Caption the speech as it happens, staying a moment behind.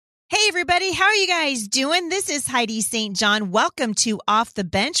Hey, everybody. How are you guys doing? This is Heidi St. John. Welcome to Off the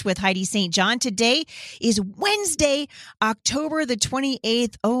Bench with Heidi St. John. Today is Wednesday, October the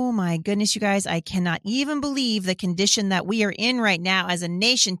 28th. Oh, my goodness, you guys. I cannot even believe the condition that we are in right now as a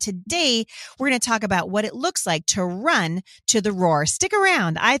nation. Today, we're going to talk about what it looks like to run to the roar. Stick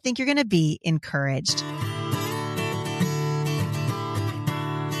around. I think you're going to be encouraged.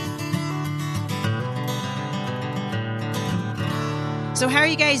 So how are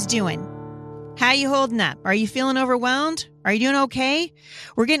you guys doing? How are you holding up? Are you feeling overwhelmed? Are you doing okay?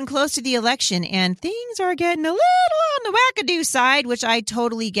 We're getting close to the election and things are getting a little on the wackadoo side, which I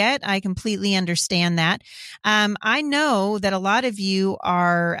totally get. I completely understand that. I know that a lot of you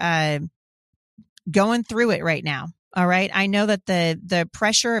are going through it right now. All right. I know that the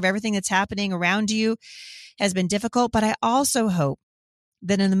pressure of everything that's happening around you has been difficult, but I also hope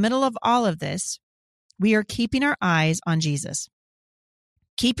that in the middle of all of this, we are keeping our eyes on Jesus.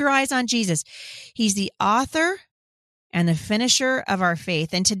 Keep your eyes on Jesus. He's the author and the finisher of our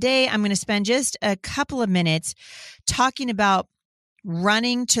faith. And today I'm going to spend just a couple of minutes talking about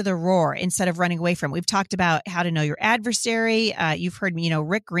running to the roar instead of running away from it. We've talked about how to know your adversary. You've heard me,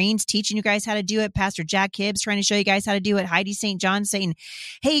 Rick Green's teaching you guys how to do it. Pastor Jack Hibbs trying to show you guys how to do it. Heidi St. John saying,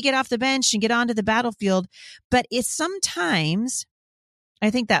 hey, get off the bench and get onto the battlefield. But it's sometimes, I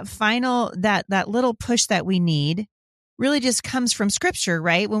think that little push that we need really just comes from scripture,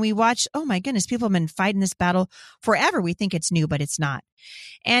 right? When we watch, oh my goodness, people have been fighting this battle forever. We think it's new, but it's not.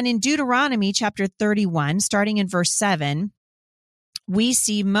 And in Deuteronomy chapter 31, starting in verse 7, we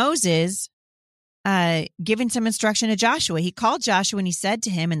see Moses giving some instruction to Joshua. He called Joshua and he said to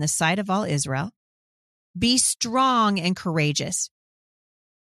him in the sight of all Israel, be strong and courageous,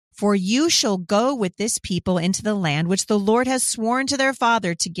 for you shall go with this people into the land which the Lord has sworn to their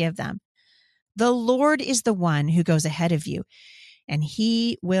father to give them. The Lord is the one who goes ahead of you, and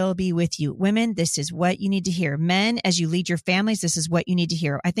he will be with you. Women, this is what you need to hear. Men, as you lead your families, this is what you need to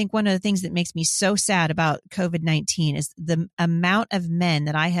hear. I think one of the things that makes me so sad about COVID-19 is the amount of men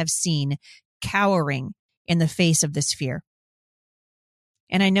that I have seen cowering in the face of this fear.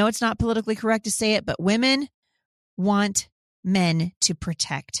 And I know it's not politically correct to say it, but women want men to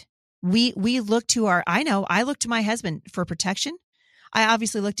protect. We look to I look to my husband for protection. I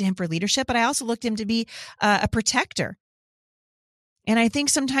obviously look to him for leadership, but I also look to him to be a protector. And I think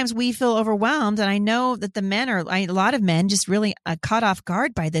sometimes we feel overwhelmed. And I know that a lot of men just really caught off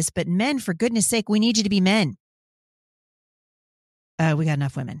guard by this. But men, for goodness sake, we need you to be men. We got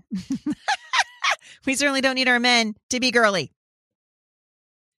enough women. We certainly don't need our men to be girly.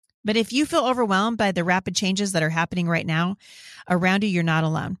 But if you feel overwhelmed by the rapid changes that are happening right now around you, you're not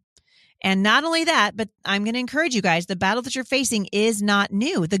alone. And not only that, but I'm going to encourage you guys, the battle that you're facing is not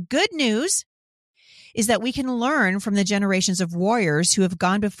new. The good news is that we can learn from the generations of warriors who have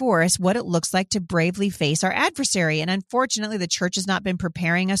gone before us what it looks like to bravely face our adversary. And unfortunately, the church has not been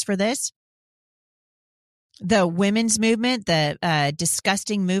preparing us for this. The women's movement, the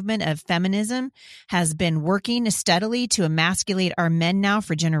disgusting movement of feminism, has been working steadily to emasculate our men now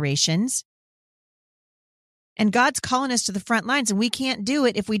for generations. And God's calling us to the front lines, and we can't do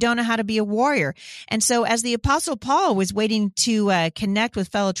it if we don't know how to be a warrior. And so as the Apostle Paul was waiting to connect with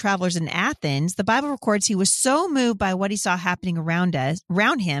fellow travelers in Athens, the Bible records he was so moved by what he saw happening around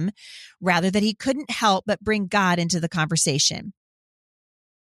him, rather, that he couldn't help but bring God into the conversation.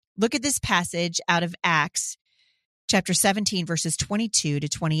 Look at this passage out of Acts chapter 17, verses 22 to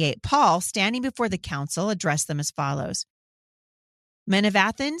 28. Paul, standing before the council, addressed them as follows. Men of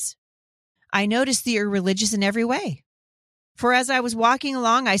Athens, I noticed that you're religious in every way. For as I was walking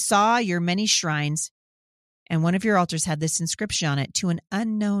along, I saw your many shrines, and one of your altars had this inscription on it, to an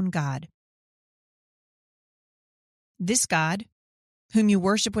unknown God. This God, whom you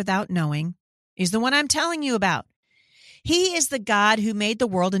worship without knowing, is the one I'm telling you about. He is the God who made the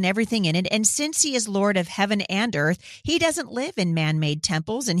world and everything in it, and since he is Lord of heaven and earth, he doesn't live in man-made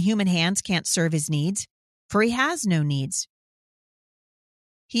temples, and human hands can't serve his needs, for he has no needs.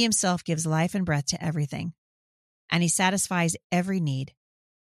 He himself gives life and breath to everything, and he satisfies every need.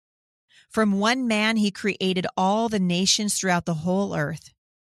 From one man, he created all the nations throughout the whole earth.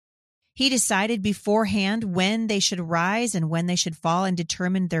 He decided beforehand when they should rise and when they should fall and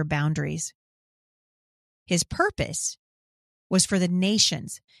determined their boundaries. His purpose was for the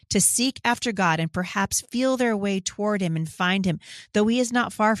nations to seek after God and perhaps feel their way toward him and find him, though he is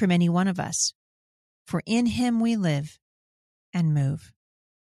not far from any one of us. For in him we live and move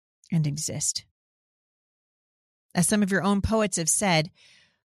and exist. As some of your own poets have said,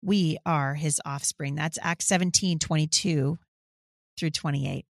 we are his offspring. That's Acts 17, 22 through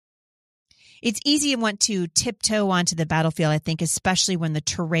 28. It's easy to want to tiptoe onto the battlefield, I think, especially when the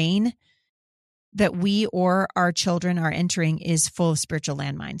terrain that we or our children are entering is full of spiritual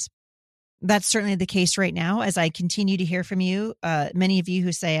landmines. That's certainly the case right now, as I continue to hear from you. Many of you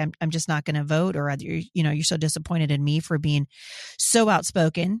who say, I'm just not going to vote, or you're so disappointed in me for being so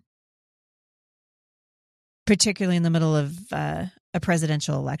outspoken, particularly in the middle of a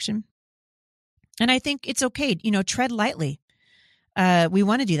presidential election. And I think it's okay, tread lightly. We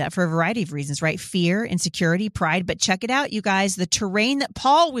want to do that for a variety of reasons, right? Fear, insecurity, pride. But check it out, you guys. The terrain that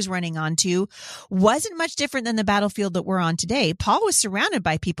Paul was running onto wasn't much different than the battlefield that we're on today. Paul was surrounded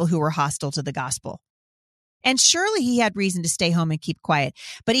by people who were hostile to the gospel. And surely he had reason to stay home and keep quiet.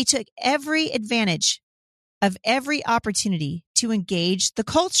 But he took every advantage of every opportunity to engage the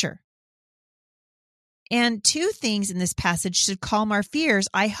culture. And two things in this passage should calm our fears,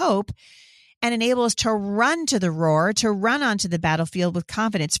 I hope, and enable us to run to the roar, to run onto the battlefield with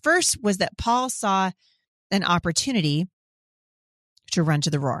confidence. First was that Paul saw an opportunity to run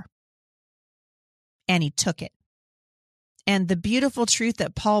to the roar, and he took it. And the beautiful truth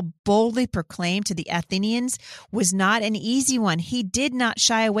that Paul boldly proclaimed to the Athenians was not an easy one. He did not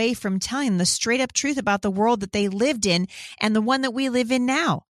shy away from telling the straight up truth about the world that they lived in and the one that we live in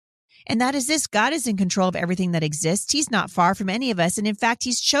now. And that is this: God is in control of everything that exists. He's not far from any of us. And in fact,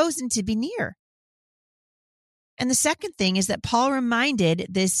 he's chosen to be near. And the second thing is that Paul reminded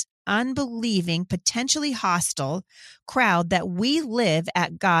this unbelieving, potentially hostile crowd that we live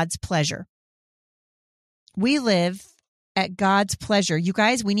at God's pleasure. We live at God's pleasure. You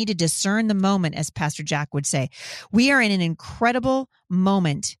guys, we need to discern the moment, as Pastor Jack would say. We are in an incredible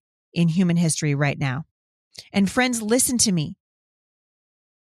moment in human history right now. And friends, listen to me.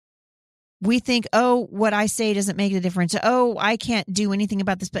 We think, oh, what I say doesn't make a difference. Oh, I can't do anything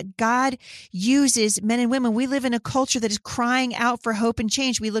about this. But God uses men and women. We live in a culture that is crying out for hope and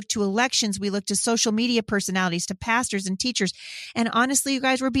change. We look to elections. We look to social media personalities, to pastors and teachers. And honestly, you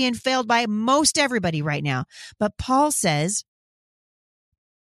guys, we're being failed by most everybody right now. But Paul says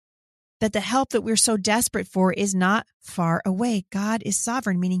that the help that we're so desperate for is not far away. God is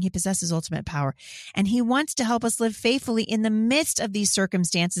sovereign, meaning he possesses ultimate power. And he wants to help us live faithfully in the midst of these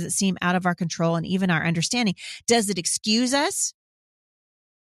circumstances that seem out of our control and even our understanding. Does it excuse us?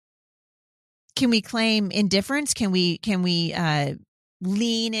 Can we claim indifference? Can we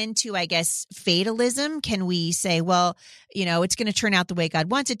lean into, I guess, fatalism? Can we say, well, it's going to turn out the way God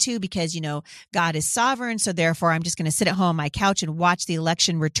wants it to because, God is sovereign. So therefore, I'm just going to sit at home on my couch and watch the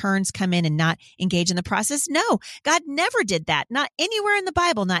election returns come in and not engage in the process. No, God never did that. Not anywhere in the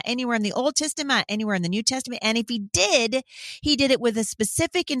Bible, not anywhere in the Old Testament, not anywhere in the New Testament. And if he did it with a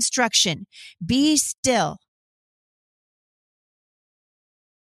specific instruction: be still,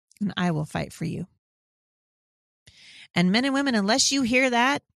 and I will fight for you. And men and women, unless you hear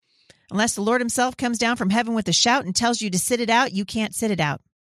that, unless the Lord himself comes down from heaven with a shout and tells you to sit it out, you can't sit it out.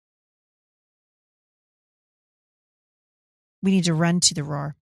 We need to run to the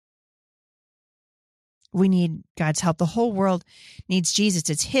roar. We need God's help. The whole world needs Jesus.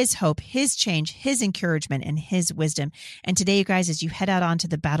 It's his hope, his change, his encouragement, and his wisdom. And today, you guys, as you head out onto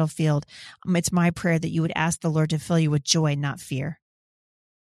the battlefield, it's my prayer that you would ask the Lord to fill you with joy, not fear.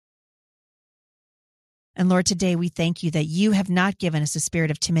 And Lord, today we thank you that you have not given us a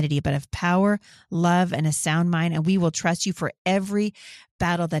spirit of timidity, but of power, love, and a sound mind. And we will trust you for every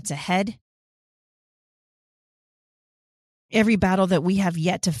battle that's ahead, every battle that we have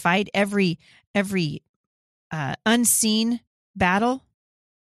yet to fight, every unseen battle,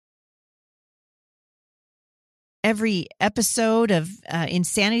 every episode of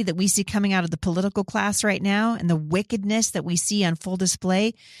insanity that we see coming out of the political class right now, and the wickedness that we see on full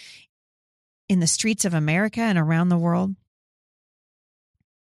display in the streets of America and around the world.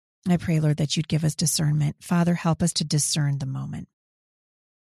 I pray, Lord, that you'd give us discernment. Father, help us to discern the moment.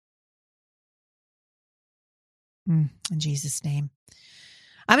 In Jesus' name.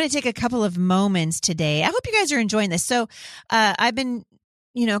 I'm going to take a couple of moments today. I hope you guys are enjoying this. So I've been,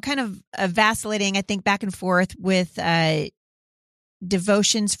 kind of vacillating, I think, back and forth with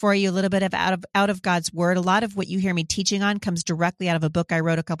devotions for you, a little bit of out of God's word. A lot of what you hear me teaching on comes directly out of a book I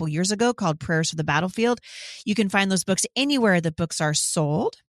wrote a couple years ago called Prayers for the Battlefield. You can find those books anywhere the books are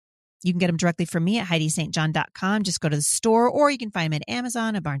sold. You can get them directly from me at HeidiSt.John.com. Just go to the store, or you can find them at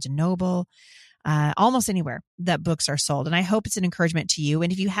Amazon, at Barnes & Noble, almost anywhere that books are sold. And I hope it's an encouragement to you.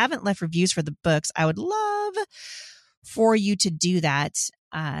 And if you haven't left reviews for the books, I would love for you to do that,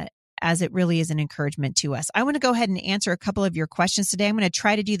 as it really is an encouragement to us. I want to go ahead and answer a couple of your questions today. I'm going to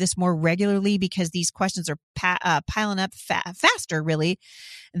try to do this more regularly because these questions are piling up faster, really,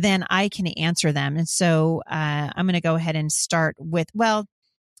 than I can answer them. And so I'm going to go ahead and start with,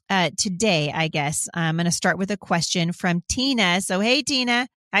 today, I guess. I'm going to start with a question from Tina. So, hey, Tina,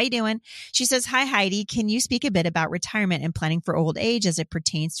 how you doing? She says, hi, Heidi. Can you speak a bit about retirement and planning for old age as it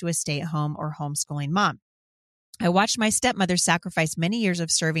pertains to a stay-at-home or homeschooling mom? I watched my stepmother sacrifice many years of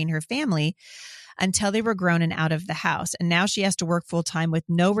serving her family until they were grown and out of the house. And now she has to work full time with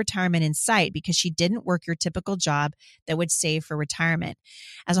no retirement in sight because she didn't work your typical job that would save for retirement.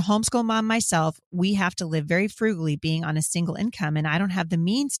 As a homeschool mom myself, we have to live very frugally being on a single income, and I don't have the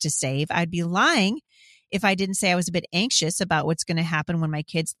means to save. I'd be lying if I didn't say I was a bit anxious about what's going to happen when my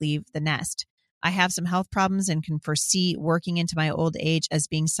kids leave the nest. I have some health problems and can foresee working into my old age as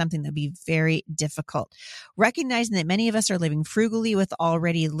being something that would be very difficult. Recognizing that many of us are living frugally with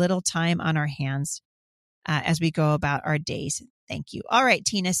already little time on our hands as we go about our days. Thank you. All right,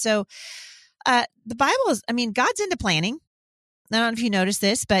 Tina. So the Bible is, God's into planning. I don't know if you noticed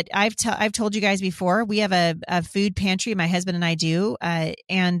this, but I've told you guys before, we have a food pantry, my husband and I do,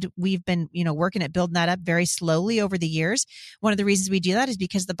 and we've been, working at building that up very slowly over the years. One of the reasons we do that is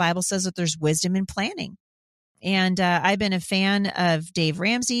because the Bible says that there's wisdom in planning. And I've been a fan of Dave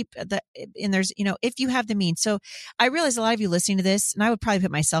Ramsey, and there's, if you have the means. So I realize a lot of you listening to this, and I would probably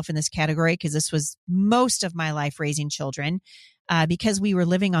put myself in this category because this was most of my life raising children, because we were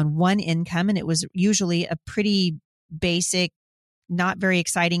living on one income, and it was usually a pretty basic, not very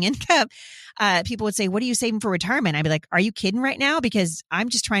exciting income. People would say, what are you saving for retirement? I'd be like, are you kidding right now? Because I'm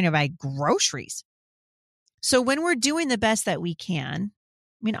just trying to buy groceries. So when we're doing the best that we can,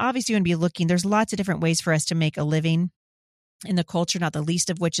 obviously you want to be looking, there's lots of different ways for us to make a living in the culture, not the least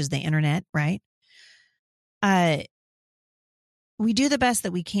of which is the internet, right? We do the best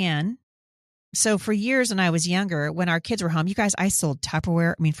that we can. So for years when I was younger, when our kids were home, you guys, I sold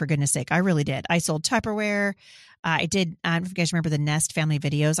Tupperware. For goodness sake, I really did. I sold Tupperware. I did, I don't know if you guys remember the Nest family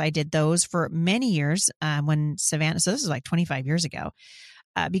videos. I did those for many years when Savannah, so this is like 25 years ago,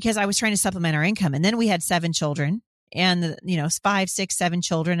 because I was trying to supplement our income. And then we had 7 children and, 5, 6, 7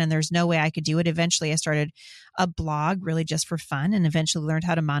 children, and there's no way I could do it. Eventually I started a blog really just for fun and eventually learned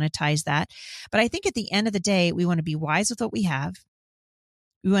how to monetize that. But I think at the end of the day, we want to be wise with what we have.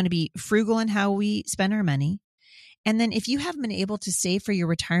 We want to be frugal in how we spend our money. And then if you haven't been able to save for your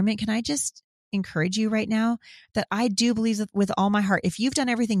retirement, can I just encourage you right now that I do believe that with all my heart, if you've done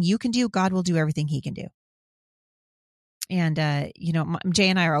everything you can do, God will do everything he can do. And, Jay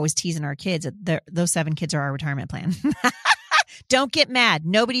and I are always teasing our kids that those 7 kids are our retirement plan. Don't get mad.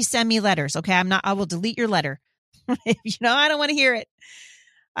 Nobody send me letters. Okay. I will delete your letter. I don't want to hear it.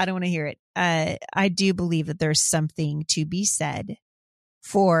 I don't want to hear it. I do believe that there's something to be said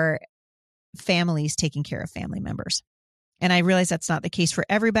for families taking care of family members. And I realize that's not the case for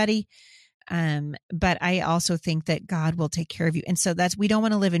everybody. But I also think that God will take care of you. And so we don't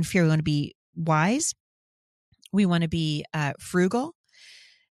want to live in fear. We want to be wise. We want to be frugal,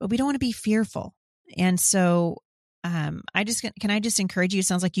 but we don't want to be fearful. And so can I just encourage you? It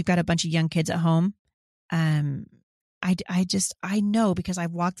sounds like you've got a bunch of young kids at home. I know because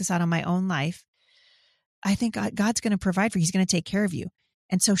I've walked this out on my own life. I think God's going to provide for you. He's going to take care of you.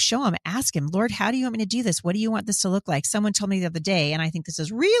 And so show him, ask him, Lord, how do you want me to do this? What do you want this to look like? Someone told me the other day, and I think this is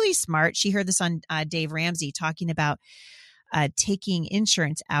really smart. She heard this on Dave Ramsey talking about taking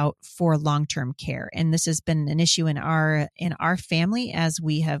insurance out for long-term care. And this has been an issue in our family as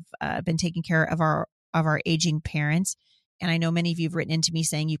we have been taking care of our aging parents. And I know many of you have written into me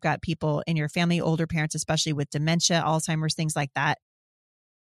saying you've got people in your family, older parents, especially with dementia, Alzheimer's, things like that.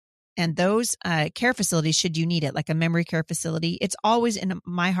 And those care facilities, should you need it, like a memory care facility, it's always in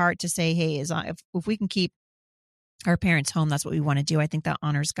my heart to say, hey, if we can keep our parents home, that's what we want to do. I think that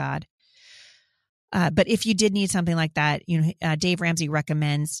honors God. But if you did need something like that, Dave Ramsey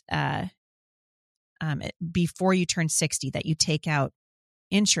recommends before you turn 60 that you take out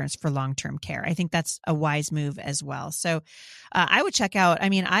insurance for long-term care. I think that's a wise move as well. So I would check out,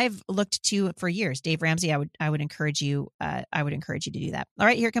 I've looked to for years, Dave Ramsey. I would encourage you to do that. All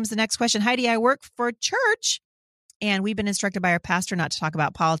right, here comes the next question. Heidi, I work for church and we've been instructed by our pastor not to talk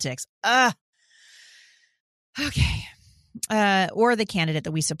about politics. Okay. Or the candidate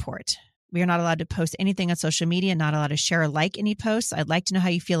that we support. We are not allowed to post anything on social media, not allowed to share or like any posts. I'd like to know how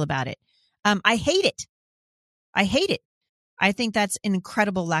you feel about it. I hate it. I think that's an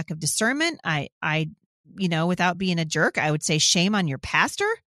incredible lack of discernment. I without being a jerk, I would say shame on your pastor.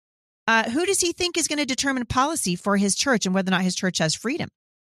 Who does he think is going to determine policy for his church and whether or not his church has freedom?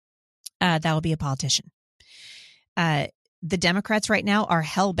 That will be a politician. The Democrats right now are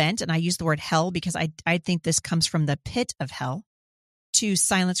hell-bent, and I use the word hell because I think this comes from the pit of hell, to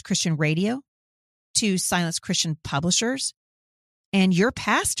silence Christian radio, to silence Christian publishers. And your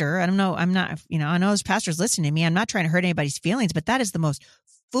pastor, I don't know, I know there's pastors listening to me. I'm not trying to hurt anybody's feelings, but that is the most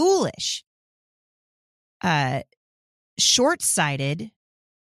foolish, short-sighted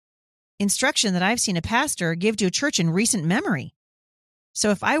instruction that I've seen a pastor give to a church in recent memory. So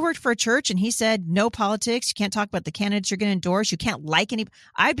if I worked for a church and he said, no politics, you can't talk about the candidates you're going to endorse, you can't like any,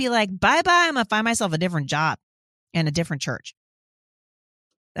 I'd be like, bye-bye, I'm going to find myself a different job and a different church.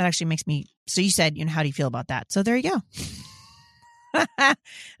 That actually makes me, so you said, how do you feel about that? So there you go. I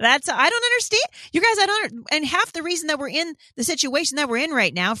don't understand. You guys, and half the reason that we're in the situation that we're in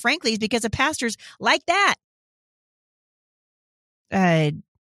right now, frankly, is because of pastors like that.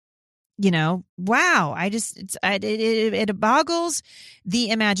 Wow. It boggles the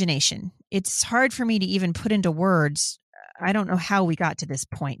imagination. It's hard for me to even put into words. I don't know how we got to this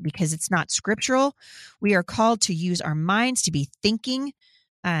point because it's not scriptural. We are called to use our minds, to be thinking.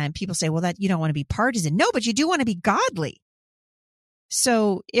 People say, well, that you don't want to be partisan. No, but you do want to be godly.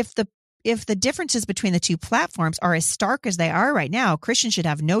 So if the differences between the two platforms are as stark as they are right now, Christians should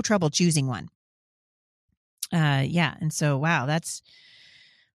have no trouble choosing one. And so, wow,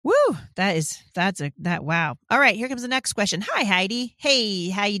 wow. All right, here comes the next question. Hi, Heidi. Hey,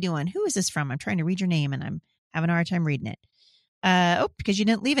 how you doing? Who is this from? I'm trying to read your name and I'm having a hard time reading it. Because you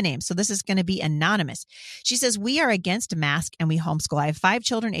didn't leave a name. So this is going to be anonymous. She says, we are against a mask and we homeschool. I have 5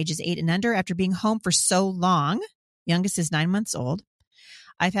 children, ages 8 and under. After being home for so long, youngest is 9 months old.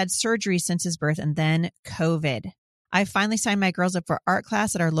 I've had surgery since his birth and then COVID. I finally signed my girls up for art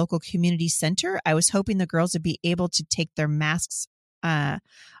class at our local community center. I was hoping the girls would be able to take their masks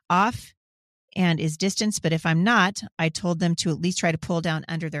off and is distanced, but if I'm not, I told them to at least try to pull down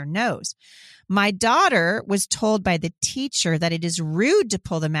under their nose. My daughter was told by the teacher that it is rude to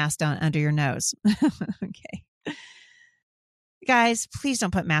pull the mask down under your nose. Okay. Guys, please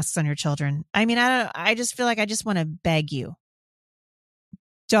don't put masks on your children. I mean, I just feel like I just want to beg you.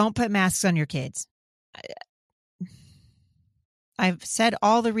 Don't put masks on your kids. I've said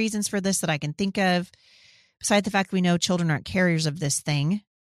all the reasons for this that I can think of. Besides the fact we know children aren't carriers of this thing,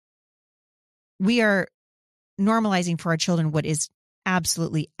 we are normalizing for our children what is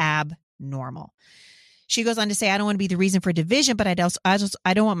absolutely abnormal. She goes on to say, I don't want to be the reason for division, but I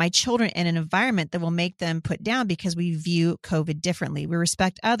don't want my children in an environment that will make them put down because we view COVID differently. We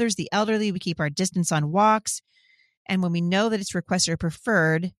respect others, the elderly. We keep our distance on walks. And when we know that it's requested or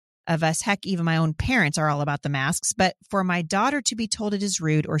preferred of us, heck, even my own parents are all about the masks. But for my daughter to be told it is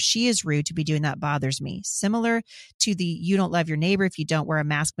rude or she is rude to be doing that bothers me. Similar to the you don't love your neighbor if you don't wear a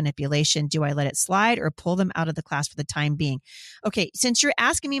mask manipulation. Do I let it slide or pull them out of the class for the time being? Okay, since you're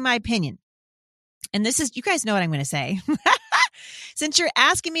asking me my opinion, and this is, you guys know what I'm going to say. Since you're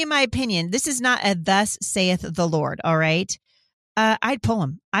asking me my opinion, this is not a thus saith the Lord, all right? I'd pull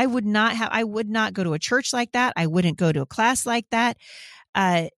them. I would not go to a church like that. I wouldn't go to a class like that.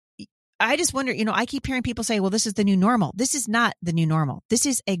 I just wonder, I keep hearing people say, well, this is the new normal. This is not the new normal. This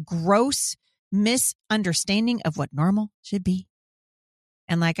is a gross misunderstanding of what normal should be.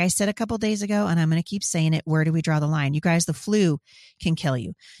 And like I said a couple of days ago, and I'm going to keep saying it, where do we draw the line? You guys, the flu can kill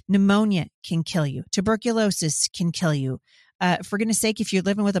you. Pneumonia can kill you. Tuberculosis can kill you. For goodness sake, if you're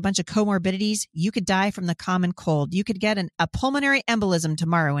living with a bunch of comorbidities, you could die from the common cold. You could get a pulmonary embolism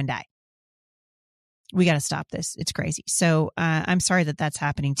tomorrow and die. We got to stop this. It's crazy. So I'm sorry that that's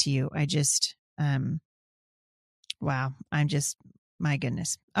happening to you. I just, wow. My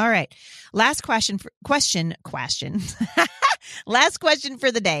goodness. All right. Last question. Last question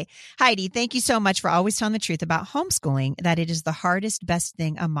for the day. Heidi, thank you so much for always telling the truth about homeschooling, that it is the hardest, best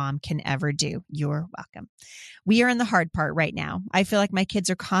thing a mom can ever do. You're welcome. We are in the hard part right now. I feel like my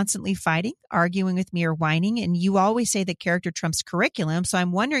kids are constantly fighting, arguing with me or whining, and you always say that character trumps curriculum. So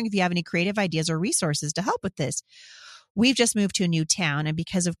I'm wondering if you have any creative ideas or resources to help with this. We've just moved to a new town, and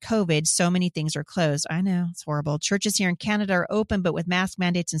because of COVID, so many things are closed. I know, it's horrible. Churches here in Canada are open, but with mask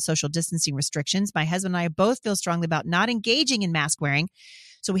mandates and social distancing restrictions. My husband and I both feel strongly about not engaging in mask wearing,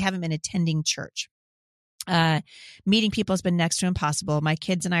 so we haven't been attending church. Meeting people has been next to impossible. My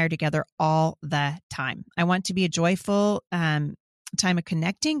kids and I are together all the time. I want to be a joyful time of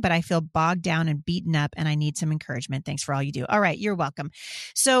connecting, but I feel bogged down and beaten up, and I need some encouragement. Thanks for all you do. All right, you're welcome.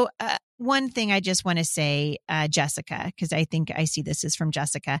 So one thing I just want to say, Jessica, because I think I see this is from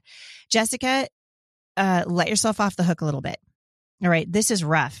Jessica. Jessica, let yourself off the hook a little bit. All right, this is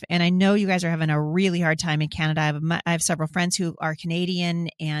rough, and I know you guys are having a really hard time in Canada. I have several friends who are Canadian,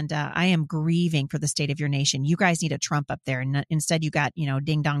 and I am grieving for the state of your nation. You guys need a Trump up there, and instead you got,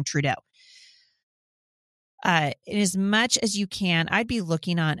 ding dong Trudeau. As much as you can, I'd be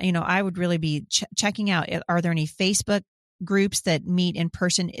looking on, I would really be checking out, are there any Facebook groups that meet in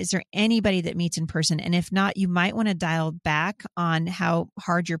person? Is there anybody that meets in person? And if not, you might want to dial back on how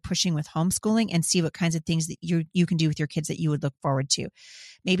hard you're pushing with homeschooling and see what kinds of things that you can do with your kids that you would look forward to.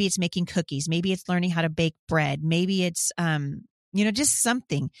 Maybe it's making cookies. Maybe it's learning how to bake bread. Maybe it's, just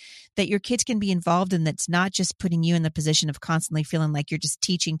something that your kids can be involved in that's not just putting you in the position of constantly feeling like you're just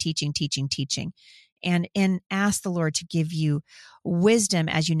teaching. And ask the Lord to give you wisdom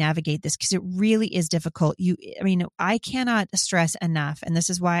as you navigate this, because it really is difficult. I cannot stress enough, and this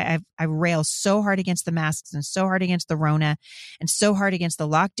is why I rail so hard against the masks and so hard against the Rona and so hard against the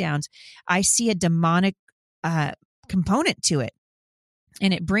lockdowns. I see a demonic component to it,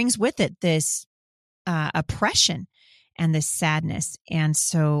 and it brings with it this oppression and this sadness. And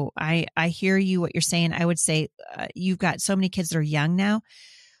so I hear you, what you're saying. I would say you've got so many kids that are young now.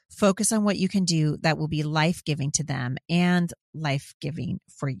 Focus on what you can do that will be life-giving to them and life-giving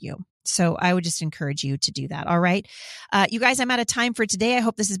for you. So I would just encourage you to do that. All right. You guys, I'm out of time for today. I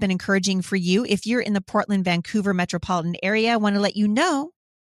hope this has been encouraging for you. If you're in the Portland, Vancouver metropolitan area, I want to let you know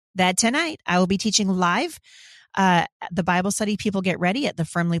that tonight I will be teaching live the Bible study, People Get Ready, at the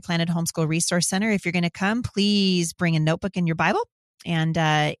Firmly Planted Homeschool Resource Center. If you're going to come, please bring a notebook and your Bible and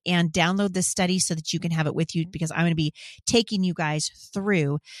download this study so that you can have it with you, because I'm going to be taking you guys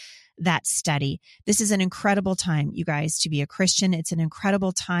through that study. This is an incredible time, you guys, to be a Christian. It's an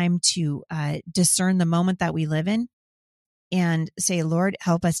incredible time to discern the moment that we live in and say, Lord,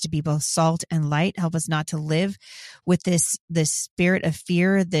 help us to be both salt and light. Help us not to live with this spirit of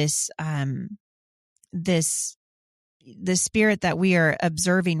fear, this the spirit that we are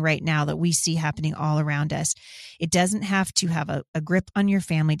observing right now, that we see happening all around us. It doesn't have to have a grip on your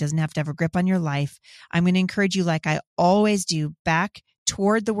family, doesn't have to have a grip on your life. I'm going to encourage you, like I always do, back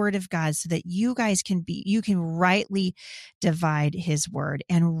toward the word of God so that you guys you can rightly divide his word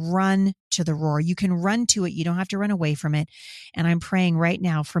and run to the roar. You can run to it. You don't have to run away from it. And I'm praying right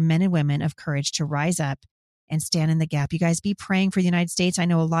now for men and women of courage to rise up and stand in the gap. You guys be praying for the United States. I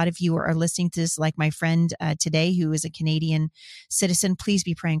know a lot of you are listening to this, like my friend today, who is a Canadian citizen. Please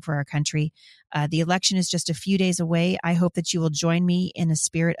be praying for our country. The election is just a few days away. I hope that you will join me in a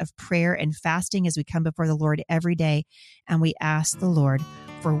spirit of prayer and fasting as we come before the Lord every day. And we ask the Lord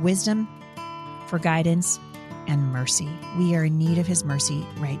for wisdom, for guidance, and mercy. We are in need of his mercy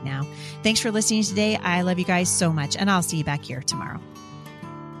right now. Thanks for listening today. I love you guys so much, and I'll see you back here tomorrow.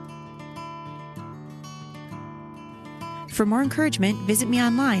 For more encouragement, visit me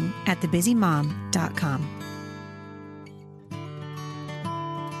online at thebusymom.com.